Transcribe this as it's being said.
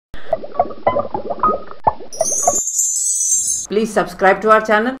Please subscribe to our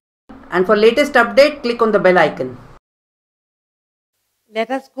channel, and for latest update, click on the bell icon.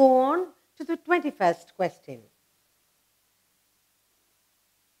 Let us go on to the 21st question.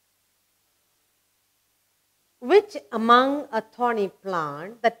 Which among a thorny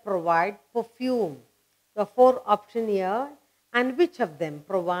plant that provide perfume? There are 4 options here, and which of them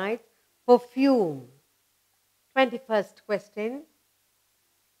provides perfume? 21st question.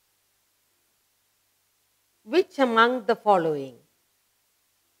 Which among the following?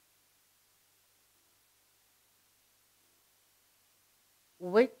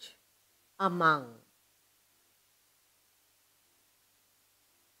 Which among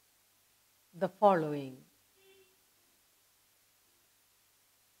the following?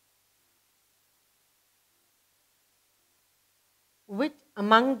 Which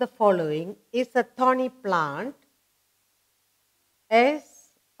among the following is a thorny plant? Is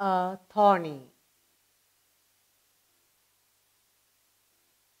a thorny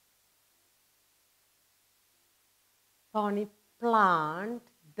plant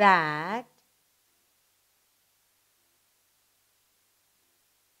that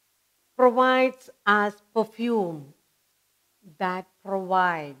provides us perfume, that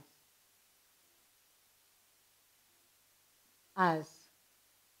provides us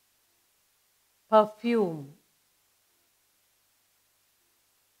perfume.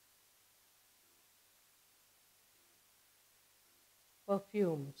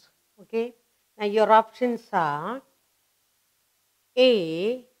 Perfumes. Okay. Now your options are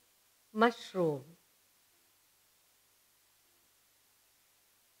A, mushroom,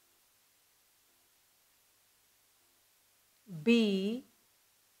 B,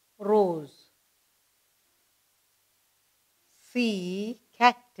 rose, C,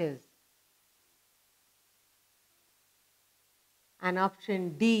 cactus, and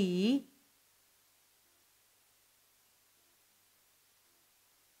option D,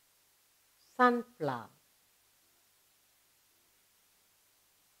 sunflower.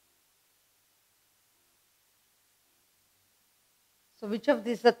 So which of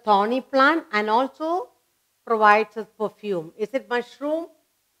these is a thorny plant and also provides us perfume? Is it mushroom,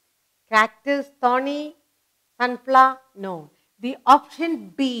 cactus, thorny, sunflower? No. The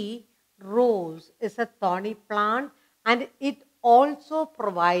option B, rose, is a thorny plant and it also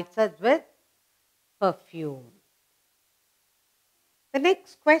provides us with perfume. The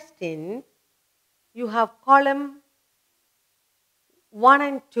next question, you have column 1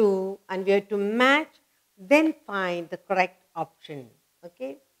 and 2 and we have to match, then find the correct option.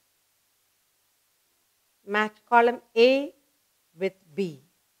 Okay? Match column A with B.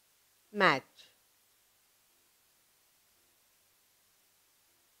 Match.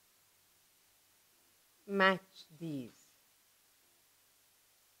 Match these.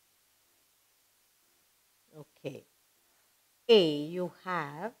 Okay. A, you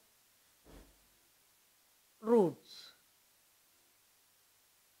have roots.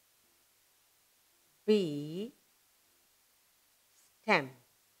 B, stem.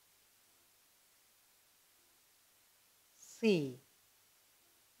 C,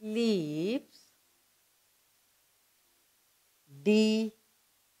 leaves. D,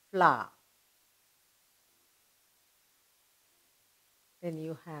 flower. Then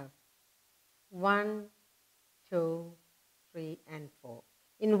you have 1, 2, 3, and 4.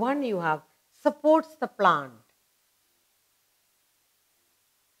 In 1 you have supports the plant.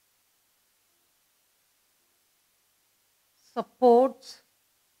 Supports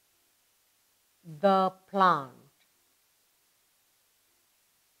the plant.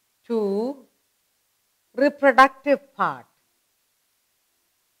 2, reproductive part.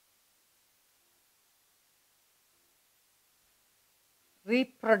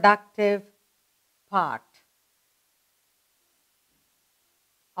 Reproductive part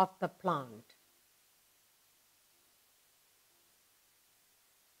of the plant.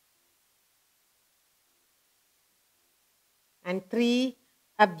 And 3,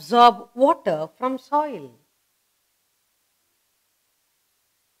 absorb water from soil.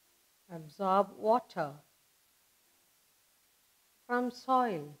 Absorb water from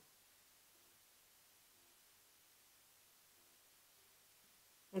soil.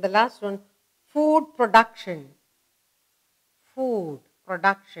 And the last one, food production. Food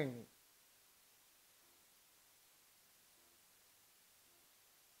production.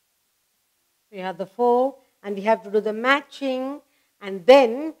 We have the 4 and we have to do the matching, and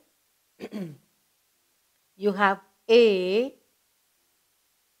then you have A,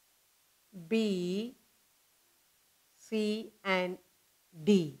 B, C and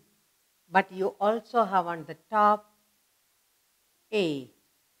D. But you also have on the top A,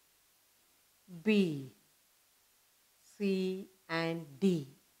 B, C, and D.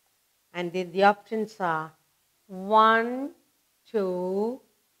 And then the options are 1, 2,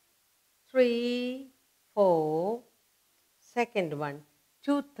 3, 4. Second one,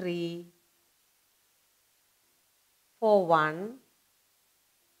 2, 3, 4, 1.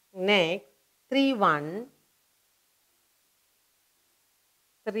 Next, 3, 1,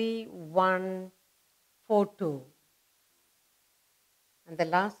 3, 1, 4, 2. And the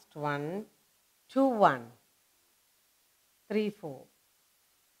last one, 2, 1, 3, 4.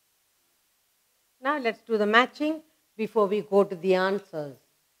 Now let's do the matching before we go to the answers.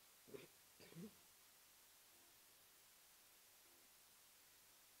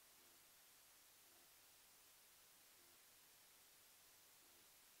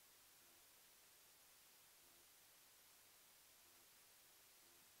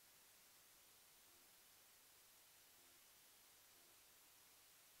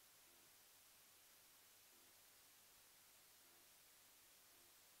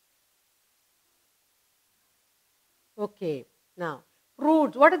 Okay, now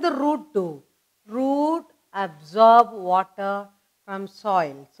roots. What does the root do? Root absorb water from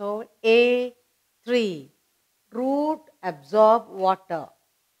soil. So A3, root absorb water.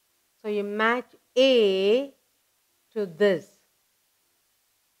 So you match A to this.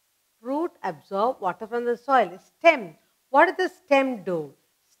 Root absorb water from the soil. Stem. What does the stem do?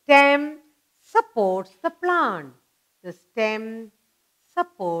 Stem supports the plant. The stem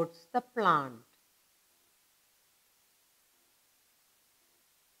supports the plant.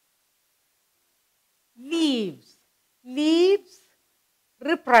 Leaves. Leaves,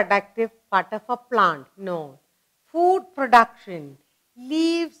 reproductive part of a plant. No. Food production.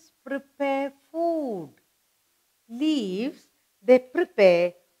 Leaves prepare food. Leaves, they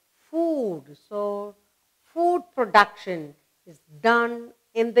prepare food. So, food production is done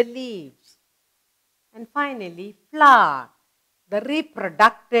in the leaves. And finally, flower, the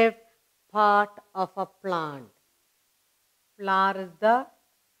reproductive part of a plant. Flower is the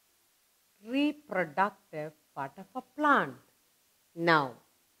reproductive part of a plant. Now,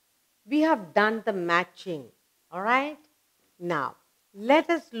 we have done the matching, all right? Now, let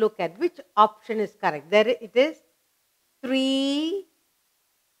us look at which option is correct. There it is, 3,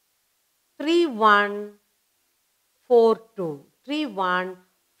 3, 1, 4, 2. 3, 1,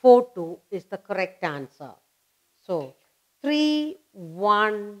 4, 2 is the correct answer. So, 3,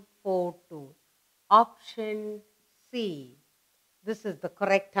 1, 4, 2. Option C. This is the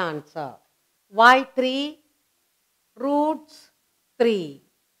correct answer. Why 3? Roots 3.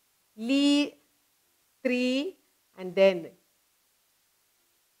 Leaf 3 and then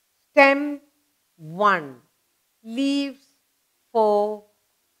stem 1. Leaves 4.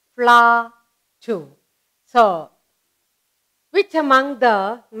 Flower 2. So, which among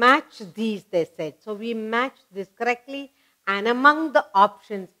the match these they said. So, we matched this correctly and among the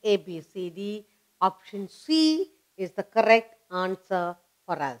options A, B, C, D, option C is the correct answer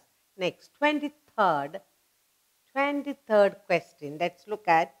for us. Next, 23rd question. Let's look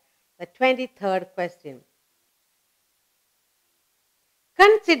at the 23rd question.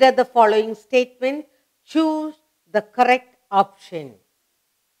 Consider the following statement. Choose the correct option.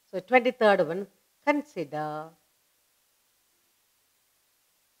 So, 23rd one,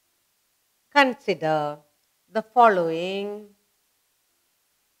 consider the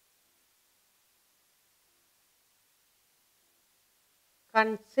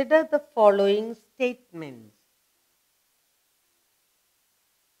following statements.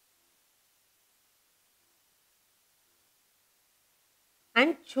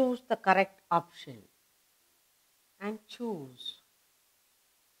 And choose the correct option. And choose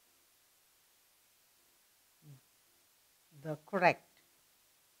the correct.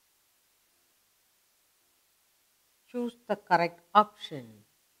 Choose the correct option.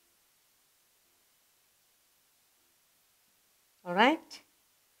 All right?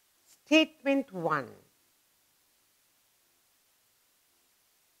 Statement 1.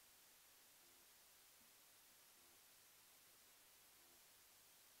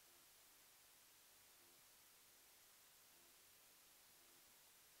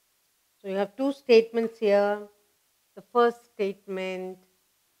 So, you have two statements here. The first statement,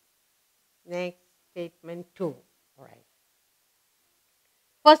 next statement 2. All right.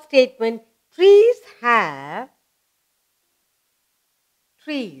 First statement, trees have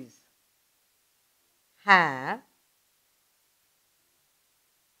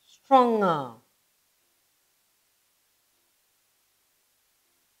stronger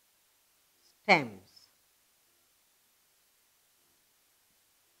stems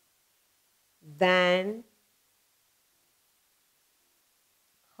than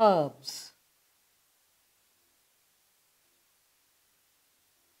herbs.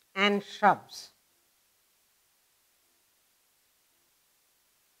 and shrubs.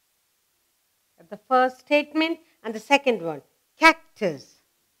 The first statement and the second one, cactus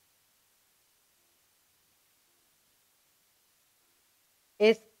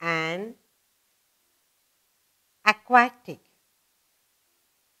is an aquatic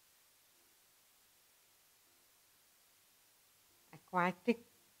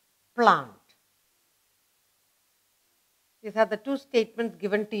plant. These are the two statements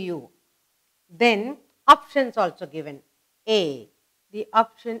given to you. Then options also given. A. The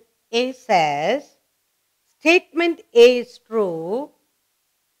option A says, statement A is true.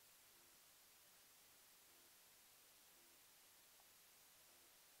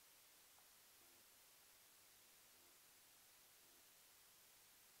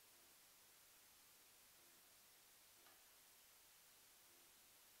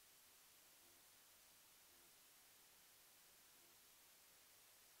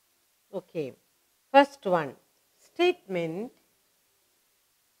 Okay. First one, statement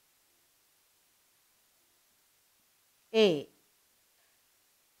A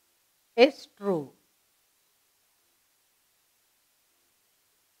is true.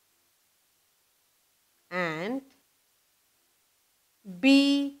 And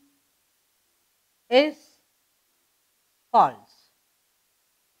B is false.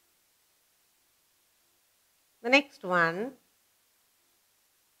 The next one,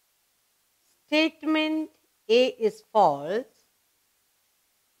 statement A is false.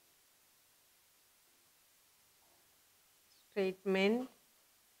 Statement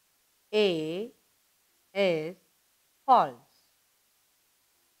A is false.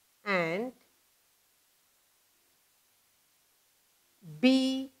 And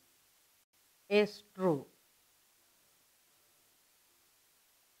B is true.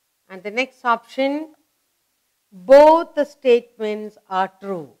 And the next option, both the statements are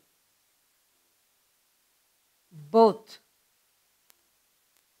true. Both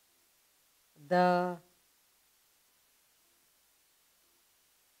the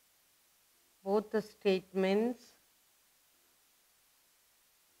statements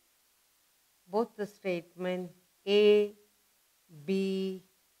A, B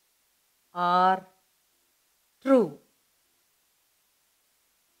are true.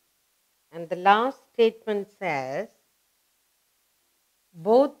 And the last statement says,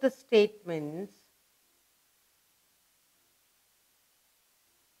 both the statements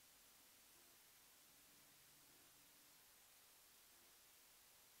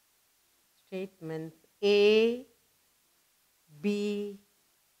A, B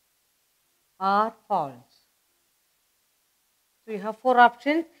are false. So you have four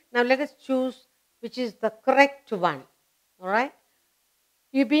options. Now let us choose which is the correct one. All right.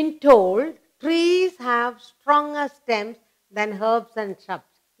 You've been told trees have stronger stems than herbs and shrubs.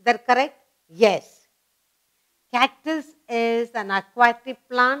 Is that correct? Yes. Cactus is an aquatic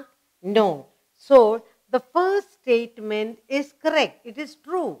plant? No. So the first statement is correct. It is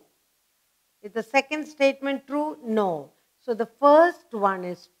true. Is the second statement true? No. So the first one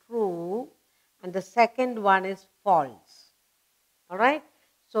is true and the second one is false. All right.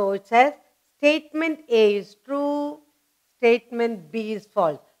 So it says statement A is true, statement B is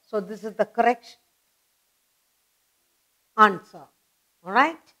false. So this is the correct answer. All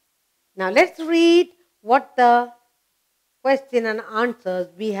right. Now let's read what the question and answers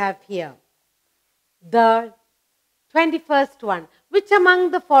we have here. The 21st one. Which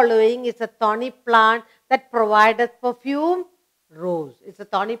among the following is a thorny plant that provides perfume? Rose. It's a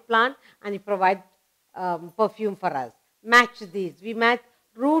thorny plant and it provides perfume for us. Match these. We match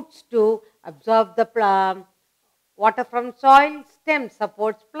roots to absorb the water from soil, stem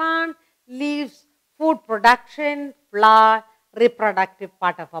supports plant, leaves food production, flower reproductive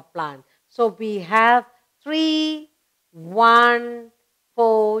part of a plant. So we have 3, 1,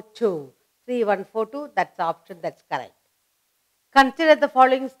 4, 2. 3, 1, 4, 2. That's the option that's correct. Consider the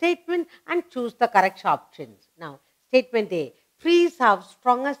following statement and choose the correct options. Now, statement A. Trees have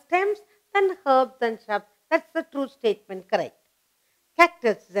stronger stems than herbs and shrubs. That's the true statement, correct.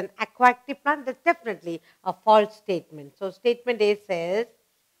 Cactus is an aquatic plant. That's definitely a false statement. So, statement A says,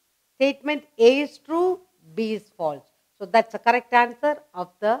 statement A is true, B is false. So, that's the correct answer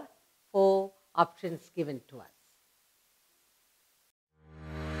of the 4 options given to us.